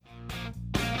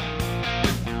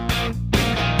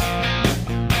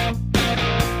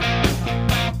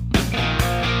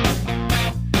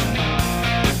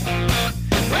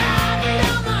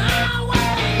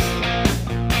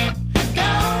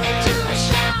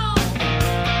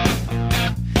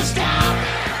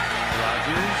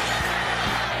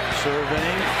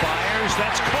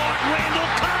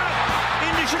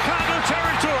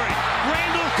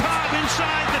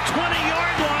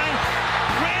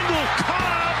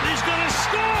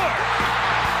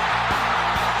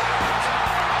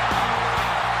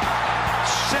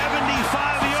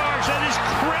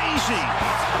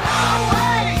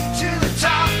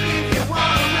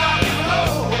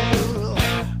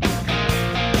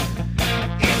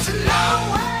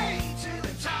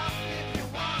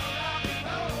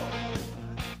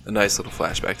a nice little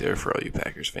flashback there for all you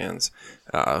Packers fans.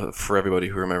 For everybody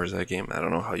who remembers that game, I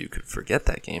don't know how you could forget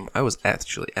that game. I was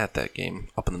actually at that game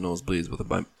up in the nosebleeds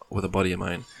with a buddy of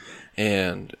mine,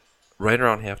 and right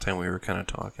around halftime we were kind of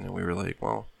talking, and we were like,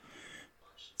 well,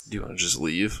 do you want to just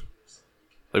leave?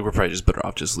 Like, we're probably just better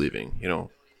off just leaving. You know,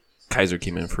 Kaiser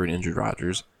came in for an injured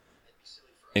Rodgers,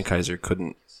 and Kaiser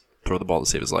couldn't throw the ball to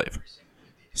save his life.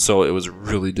 So it was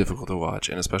really difficult to watch,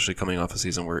 and especially coming off a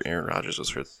season where Aaron Rodgers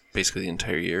was hurt basically the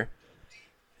entire year,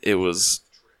 it was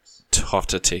tough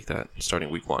to take that starting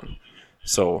week 1.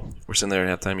 So we're sitting there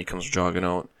at halftime, he comes jogging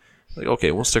out. Like,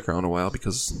 okay, we'll stick around a while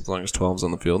because as long as 12's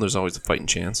on the field, there's always a fighting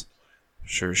chance.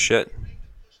 Sure as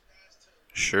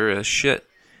shit.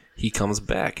 He comes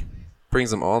back,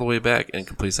 brings them all the way back, and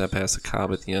completes that pass to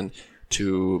Cobb at the end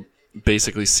to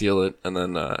basically seal it. And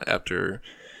then after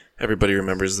everybody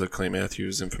remembers the Clay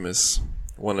Matthews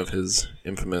one of his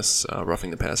infamous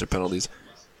roughing the passer penalties,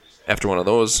 after one of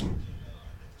those,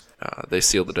 they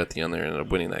sealed it at the end there and ended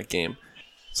up winning that game.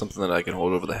 Something that I can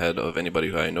hold over the head of anybody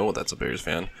who I know that's a Bears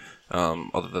fan,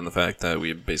 other than the fact that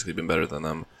we've basically been better than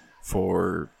them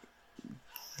for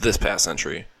this past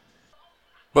century.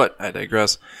 But I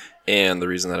digress, and the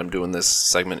reason that I'm doing this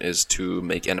segment is to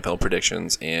make NFL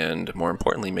predictions and, more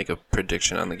importantly, make a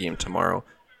prediction on the game tomorrow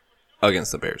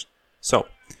against the Bears. So,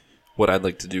 what I'd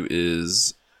like to do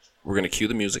is we're going to cue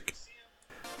the music.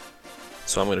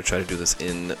 So I'm going to try to do this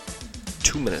in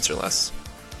 2 minutes or less.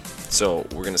 So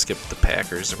we're going to skip the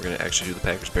Packers, and we're going to actually do the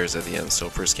Packers-Bears at the end. So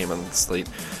first game on the slate,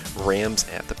 Rams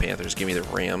at the Panthers. Give me the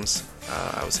Rams.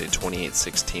 I would say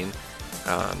 28-16.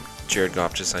 Jared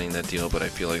Goff just signing that deal, but I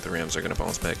feel like the Rams are going to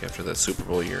bounce back after that Super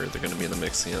Bowl year. They're going to be in the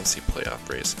mix in the NFC playoff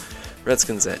race.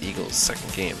 Redskins at Eagles,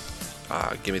 second game.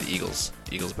 Give me the Eagles.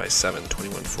 Eagles by 7,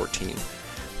 21-14.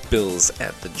 Bills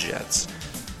at the Jets.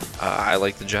 I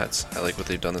like the Jets. I like what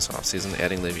they've done this offseason.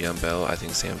 Adding Le'Veon Bell, I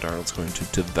think Sam Darnold's going to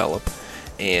develop,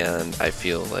 and I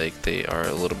feel like they are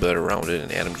a little bit rounded,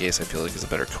 and Adam Gase, I feel like, is a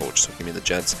better coach. So give me the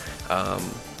Jets.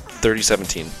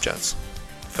 30-17 Jets.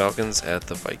 Falcons at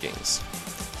the Vikings.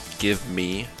 Give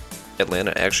me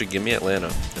Atlanta. Actually, give me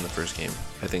Atlanta in the first game.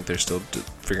 I think they're still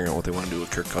figuring out what they want to do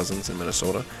with Kirk Cousins in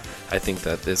Minnesota. I think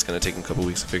that it's going to take them a couple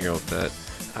weeks to figure out that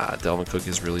Dalvin Cook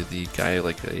is really the guy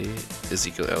like a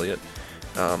Ezekiel Elliott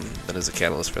that is a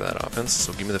catalyst for that offense.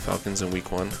 So give me the Falcons in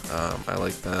week 1. I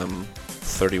like them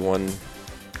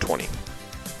 31-20.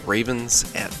 Ravens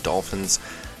at Dolphins.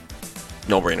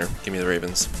 No-brainer. Give me the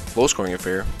Ravens. Low-scoring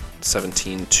affair,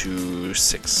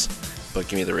 17-6. But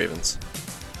give me the Ravens.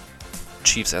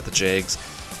 Chiefs at the Jags.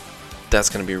 That's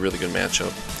going to be a really good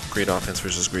matchup. Great offense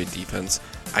versus great defense.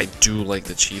 I do like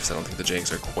the Chiefs. I don't think the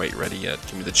Jags are quite ready yet.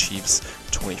 Give me the Chiefs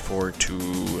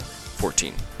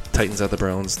 24-14. Titans at the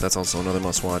Browns. That's also another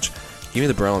must-watch. Give me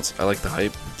the Browns. I like the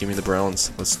hype. Give me the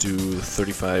Browns. Let's do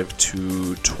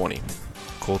 35-20.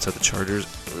 Colts at the Chargers.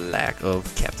 Lack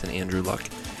of Captain Andrew Luck.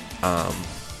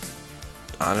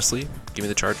 Honestly, give me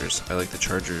the Chargers. I like the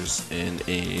Chargers in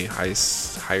a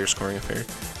higher scoring affair.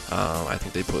 I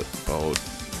think they put about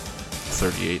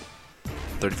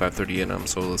 35-38 in them,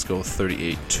 so let's go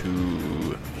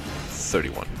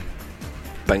 38-31.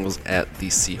 Bengals at the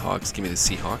Seahawks. Give me the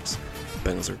Seahawks.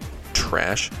 Bengals are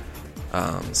trash.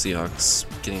 Seahawks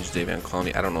getting Jadeveon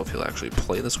Clowney. I don't know if he'll actually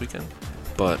play this weekend,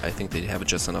 but I think they have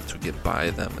just enough to get by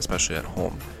them, especially at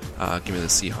home. Give me the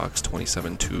Seahawks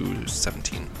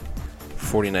 27-17.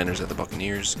 49ers at the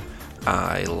Buccaneers.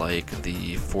 I like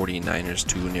the 49ers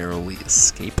to narrowly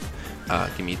escape.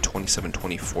 Give me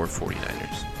 27-24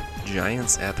 49ers.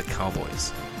 Giants at the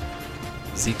Cowboys.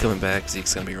 Zeke coming back.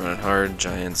 Zeke's going to be running hard.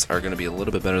 Giants are going to be a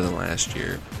little bit better than last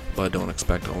year, but don't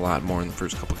expect a lot more in the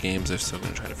first couple games. They're still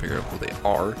going to try to figure out who they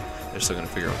are. They're still going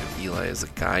to figure out if Eli is the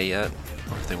guy yet,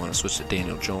 or if they want to switch to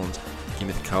Daniel Jones. Give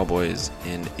me the Cowboys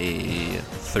in a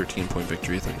 13-point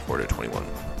victory, 34-21.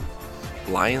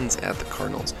 Lions at the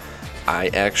Cardinals. I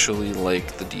actually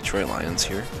like the Detroit Lions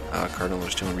here. Cardinals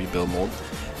are still in rebuild mode.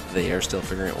 They are still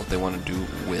figuring out what they want to do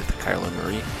with Kyler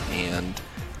Murray and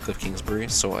Cliff Kingsbury,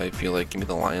 so I feel like give me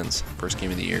the Lions, first game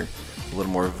of the year. A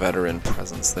little more veteran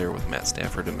presence there with Matt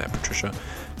Stafford and Matt Patricia.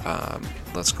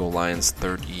 Let's go Lions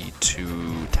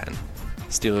 30-10.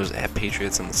 Steelers at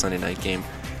Patriots in the Sunday night game.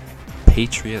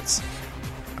 Patriots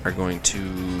are going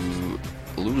to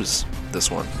lose this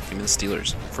one. Give me the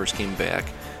Steelers. First game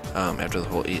back after the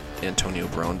whole Antonio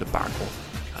Brown debacle.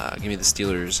 Give me the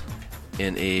Steelers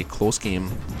in a close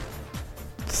game,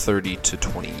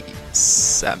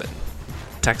 30-27.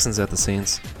 Texans at the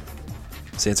Saints.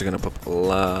 Saints are going to put up a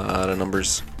lot of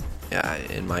numbers,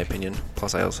 in my opinion.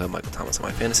 Plus, I also have Michael Thomas on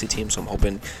my fantasy team, so I'm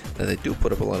hoping that they do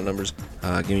put up a lot of numbers.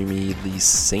 Give me the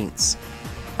Saints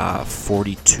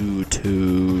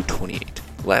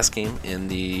 42-28. Last game in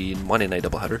the Monday night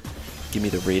doubleheader. Give me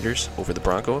the Raiders over the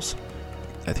Broncos.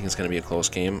 I think it's going to be a close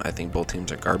game. I think both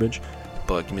teams are garbage,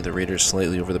 but give me the Raiders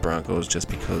slightly over the Broncos just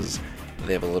because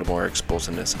they have a little more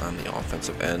explosiveness on the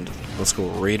offensive end. Let's go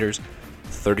Raiders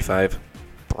 35,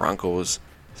 Broncos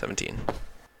 17.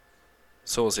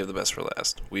 So we'll save the best for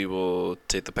last. We will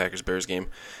take the Packers-Bears game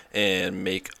and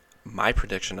make my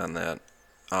prediction on that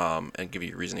and give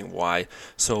you reasoning why.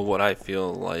 So what I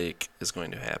feel like is going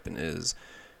to happen is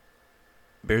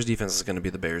Bears defense is going to be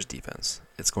the Bears defense.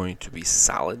 It's going to be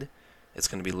solid. It's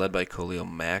going to be led by Khalil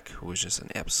Mack, who is just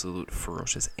an absolute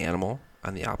ferocious animal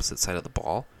on the opposite side of the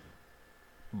ball.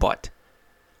 But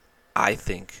I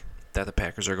think that the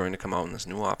Packers are going to come out in this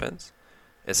new offense.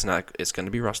 It's going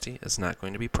to be rusty. It's not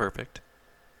going to be perfect.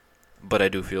 But I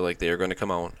do feel like they are going to come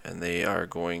out and they are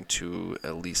going to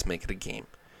at least make it a game.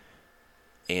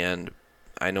 And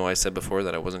I know I said before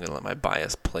that I wasn't going to let my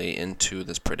bias play into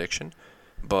this prediction,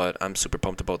 but I'm super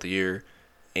pumped about the year,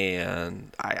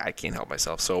 and I can't help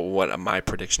myself. So what my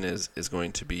prediction is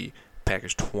going to be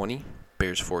Packers 20,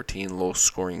 Bears 14,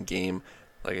 low-scoring game.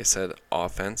 Like I said,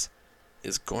 offense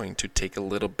is going to take a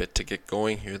little bit to get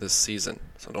going here this season.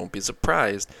 So don't be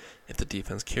surprised if the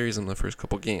defense carries them the first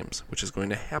couple games, which is going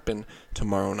to happen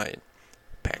tomorrow night.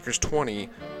 Packers 20,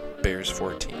 Bears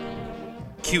 14.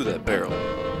 Cue that barrel.